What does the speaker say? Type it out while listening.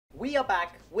We are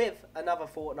back with another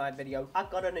Fortnite video. I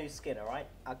got a new skin, alright?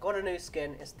 I got a new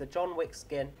skin. It's the John Wick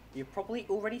skin. You've probably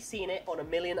already seen it on a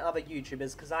million other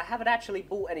YouTubers because I haven't actually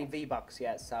bought any V-Bucks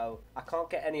yet, so I can't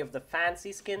get any of the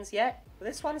fancy skins yet. But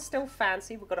this one's still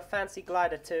fancy. We've got a fancy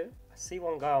glider too. I see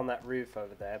one guy on that roof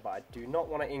over there, but I do not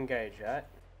want to engage yet.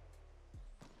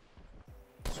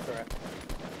 Screw it.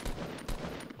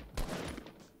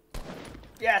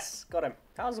 Yes! Got him.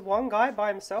 That was one guy by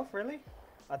himself, really?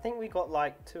 I think we got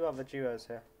like 2 other duos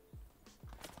here.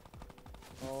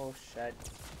 Oh shit.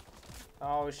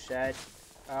 Oh shit.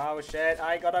 Oh shit.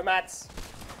 I got a mats.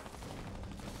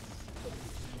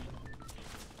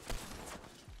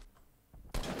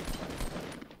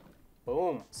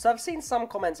 Boom. So I've seen some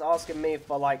comments asking me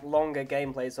for like longer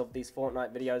gameplays of these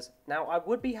Fortnite videos. Now I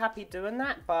would be happy doing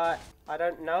that, but I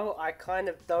don't know. I kind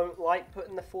of don't like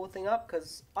putting the full thing up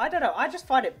because I don't know. I just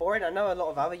find it boring. I know a lot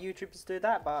of other YouTubers do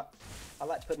that, but I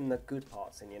like putting the good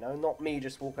parts in, you know, not me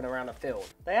just walking around a field.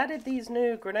 They added these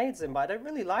new grenades in, but I don't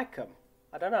really like them.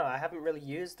 I don't know. I haven't really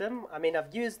used them. I mean,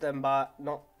 I've used them, but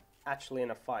not actually in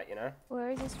a fight, you know.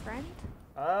 Where is his friend?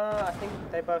 I think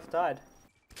they both died.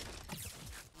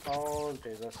 Oh,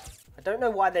 Jesus. I don't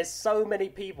know why there's so many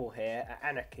people here at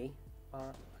Anarchy. I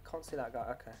can't see that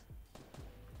guy. Okay.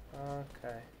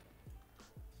 Okay.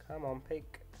 Come on,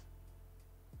 peek.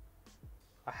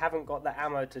 I haven't got the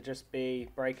ammo to just be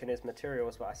breaking his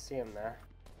materials, but I see him there.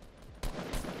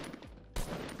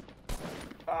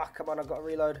 Ah, come on, I've got to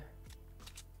reload.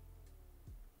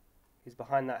 He's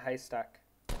behind that haystack.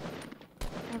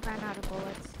 I ran out of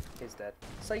bullets. He's dead.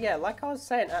 So yeah, like I was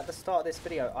saying at the start of this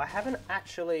video, I haven't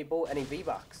actually bought any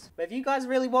V-Bucks. But if you guys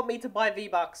really want me to buy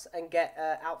V-Bucks and get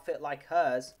an outfit like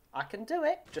hers, I can do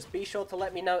it. Just be sure to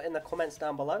let me know in the comments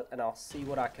down below and I'll see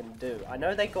what I can do. I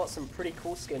know they got some pretty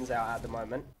cool skins out at the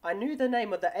moment. I knew the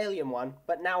name of the alien one,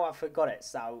 but now I forgot it,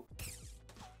 so...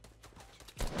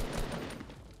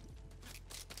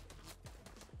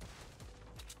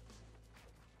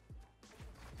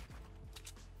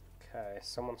 Okay,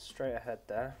 someone straight ahead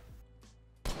there.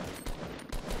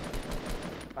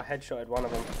 I headshotted one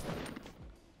of them.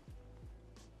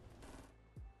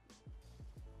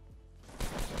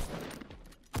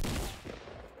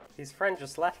 His friend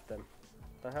just left them.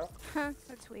 The hell?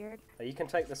 That's weird. Oh, you can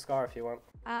take the scar if you want.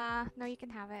 No, you can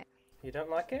have it. You don't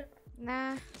like it?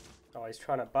 Nah. Oh, he's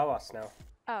trying to bow us now.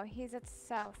 Oh, he's at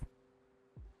south.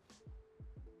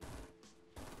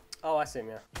 Oh, I see him,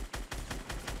 yeah.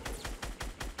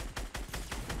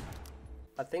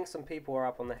 I think some people are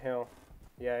up on the hill.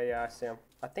 Yeah, I see them.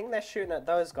 I think they're shooting at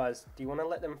those guys. Do you want to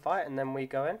let them fight and then we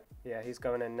go in? Yeah, he's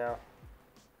going in now.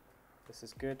 This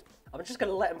is good. I'm just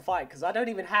going to let him fight because I don't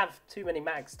even have too many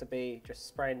mags to be just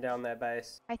spraying down their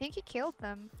base. I think he killed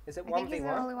them. Is it 1v1? I think he's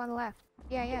the only one left.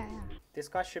 Yeah. This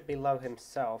guy should be low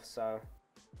himself, so...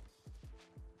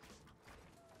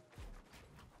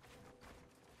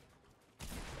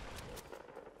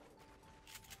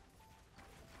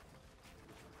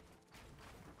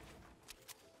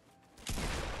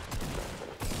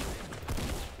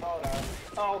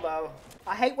 Oh no.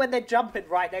 I hate when they're jumping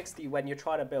right next to you when you're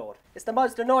trying to build. It's the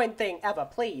most annoying thing ever.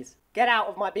 Please, get out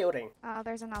of my building. Oh,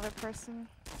 there's another person.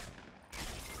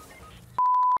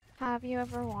 Have you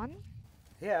ever won?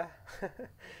 Yeah.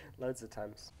 Loads of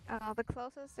times. The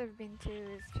closest I've been to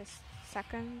is just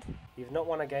second. You've not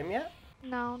won a game yet?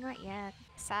 No, not yet.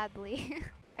 Sadly.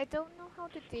 I don't know how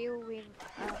to deal with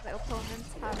the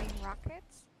opponents having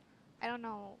rockets. I don't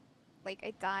know. Like,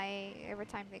 I die every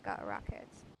time they got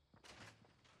rockets.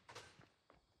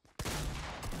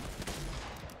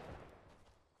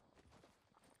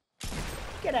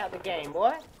 Get out of the game,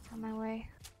 boy. On my way.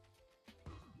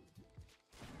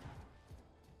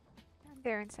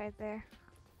 They're inside there.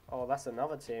 Oh, that's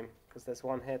another team, because there's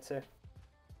one here too.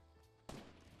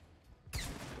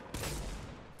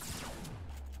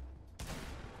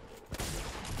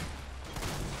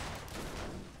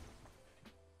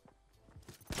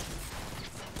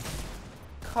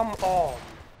 Come on.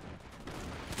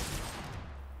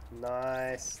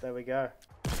 Nice, there we go.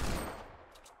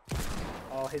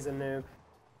 Oh, he's a noob.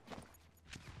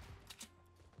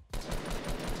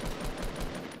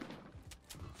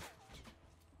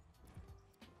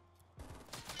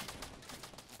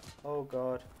 Oh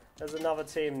god, there's another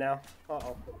team now.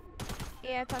 Uh-oh.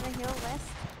 Yeah, it's on the hill west.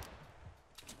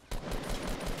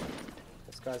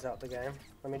 This guy's out the game.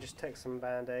 Let me just take some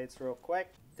band-aids real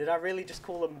quick. Did I really just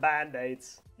call them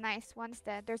band-aids? Nice, one's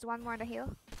dead. There's one more on the hill.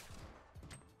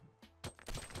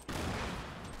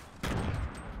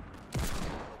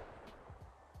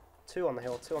 Two on the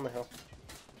hill, two on the hill.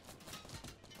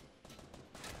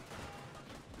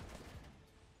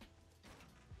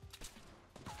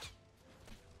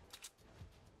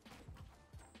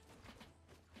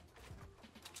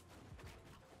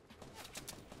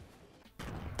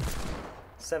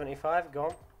 75,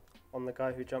 gone. On the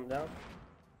guy who jumped down.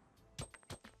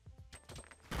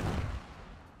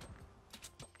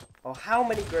 Oh, how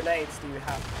many grenades do you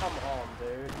have? Come on,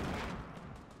 dude.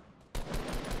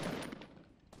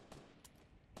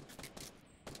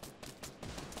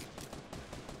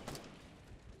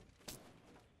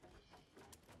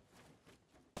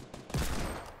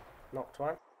 Knocked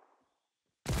one.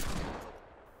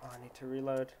 Oh, I need to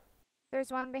reload.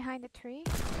 There's one behind the tree.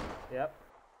 Yep.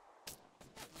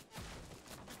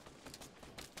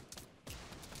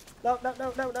 No, no,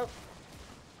 no, no, no.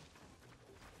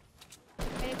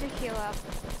 I need to heal up.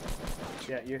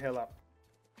 Yeah, you heal up.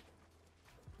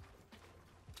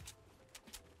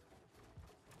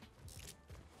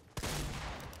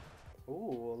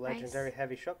 Ooh, legendary Nice.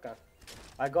 heavy shotgun.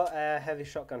 I got a heavy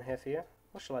shotgun here for you.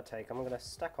 What shall I take? I'm gonna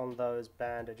stack on those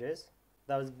bandages.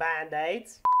 Those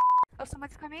band-aids. Oh,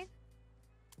 someone's coming.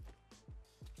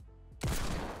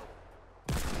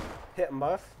 Hit them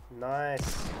both.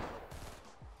 Nice.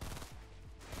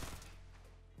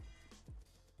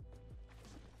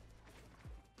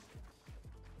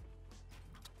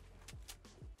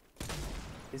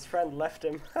 His friend left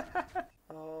him.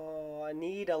 Oh, I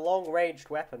need a long-ranged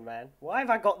weapon, man. Why have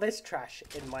I got this trash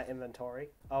in my inventory?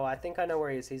 Oh, I think I know where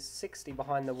he is. He's 60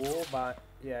 behind the wall, but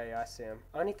yeah, I see him.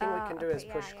 Only thing we can do is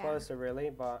okay, push yeah. closer, really,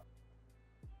 but...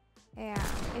 Yeah.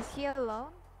 Is he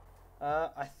alone?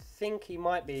 I think he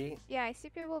might be. Yeah, I see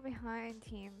people behind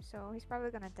him, so he's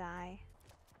probably gonna die.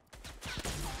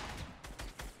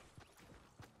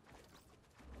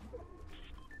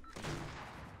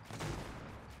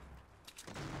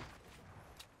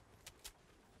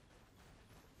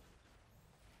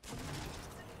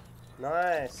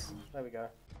 Nice. There we go.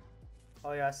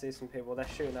 Oh yeah, I see some people. They're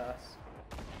shooting at us.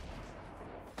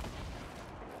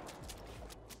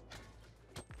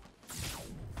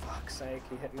 Fuck's sake,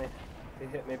 he hit me. He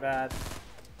hit me bad.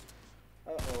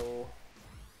 Uh-oh.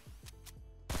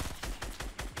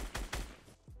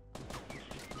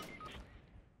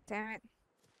 Damn it.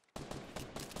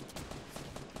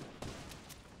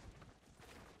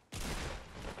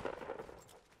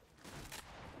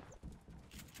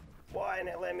 Why didn't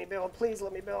it let me build? Please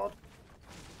let me build.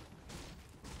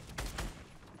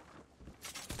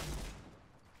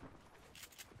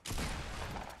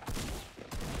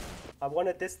 I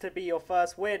wanted this to be your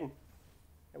first win.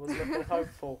 It was looking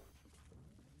hopeful.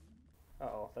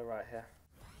 Uh-oh, they're right here.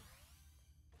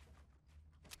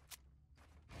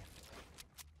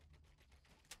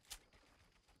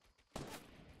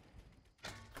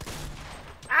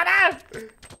 Ah, no!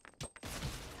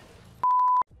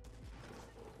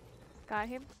 Got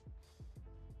him.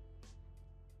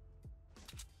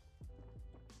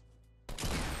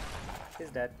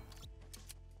 He's dead.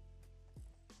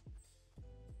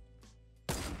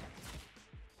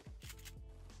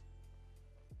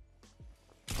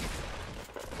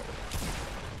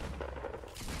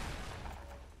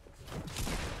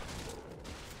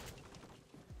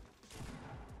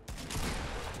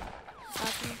 Got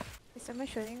him. Is someone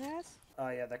shooting at us? Oh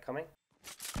yeah, they're coming.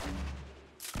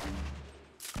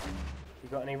 You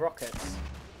got any rockets?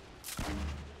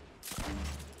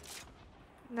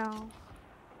 No.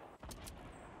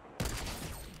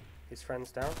 His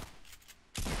friend's down.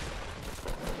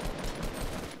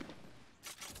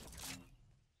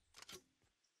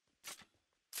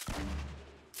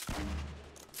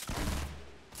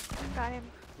 Got him.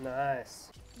 Nice.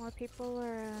 More people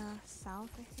are south,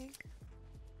 I think.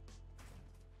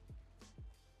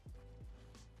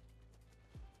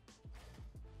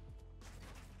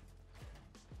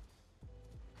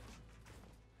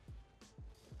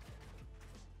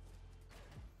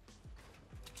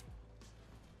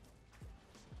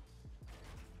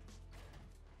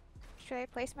 Should I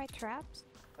place my traps?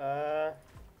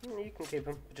 You can keep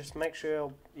him. Just make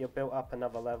sure you're built up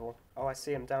another level. Oh, I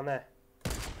see him down there.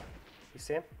 You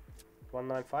see him?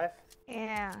 195?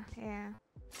 Yeah, yeah.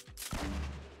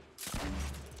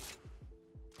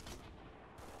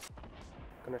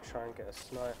 Gonna try and get a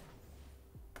snipe.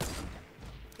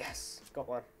 Yes, got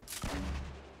one.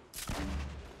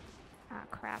 Ah,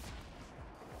 crap.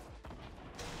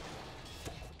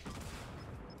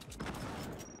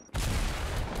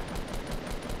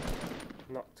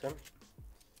 Knocked him.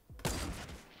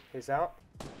 He's out.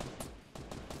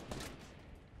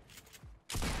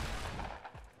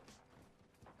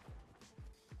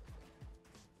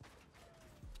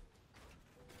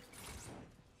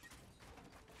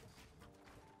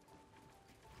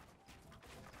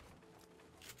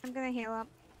 I'm gonna heal up.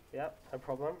 Yep, no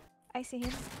problem. I see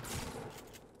him.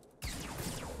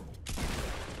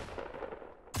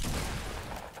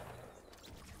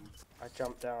 I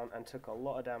jumped down and took a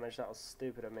lot of damage. That was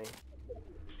stupid of me.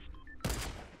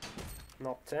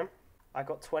 Knocked him. I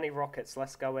got 20 rockets.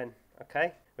 Let's go in.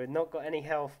 Okay? We've not got any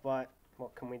health, but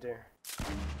what can we do?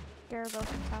 They're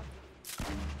both on top.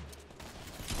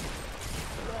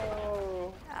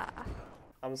 No. Ah.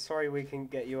 I'm sorry we can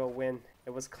get you a win.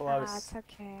 It was close. Ah, it's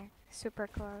okay. Super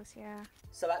close, yeah.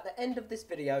 So at the end of this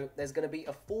video, there's going to be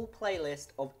a full playlist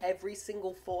of every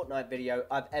single Fortnite video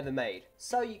I've ever made.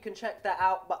 So you can check that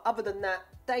out, but other than that,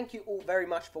 thank you all very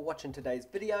much for watching today's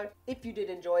video. If you did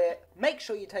enjoy it, make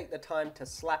sure you take the time to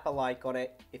slap a like on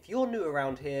it. If you're new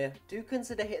around here, do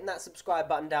consider hitting that subscribe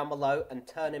button down below and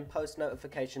turn in post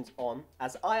notifications on,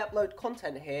 as I upload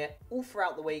content here all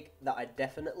throughout the week that I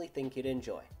definitely think you'd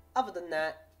enjoy. Other than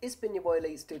that, it's been your boy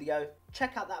EliteStudio.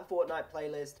 Check out that Fortnite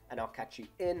playlist and I'll catch you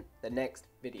in the next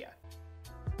video.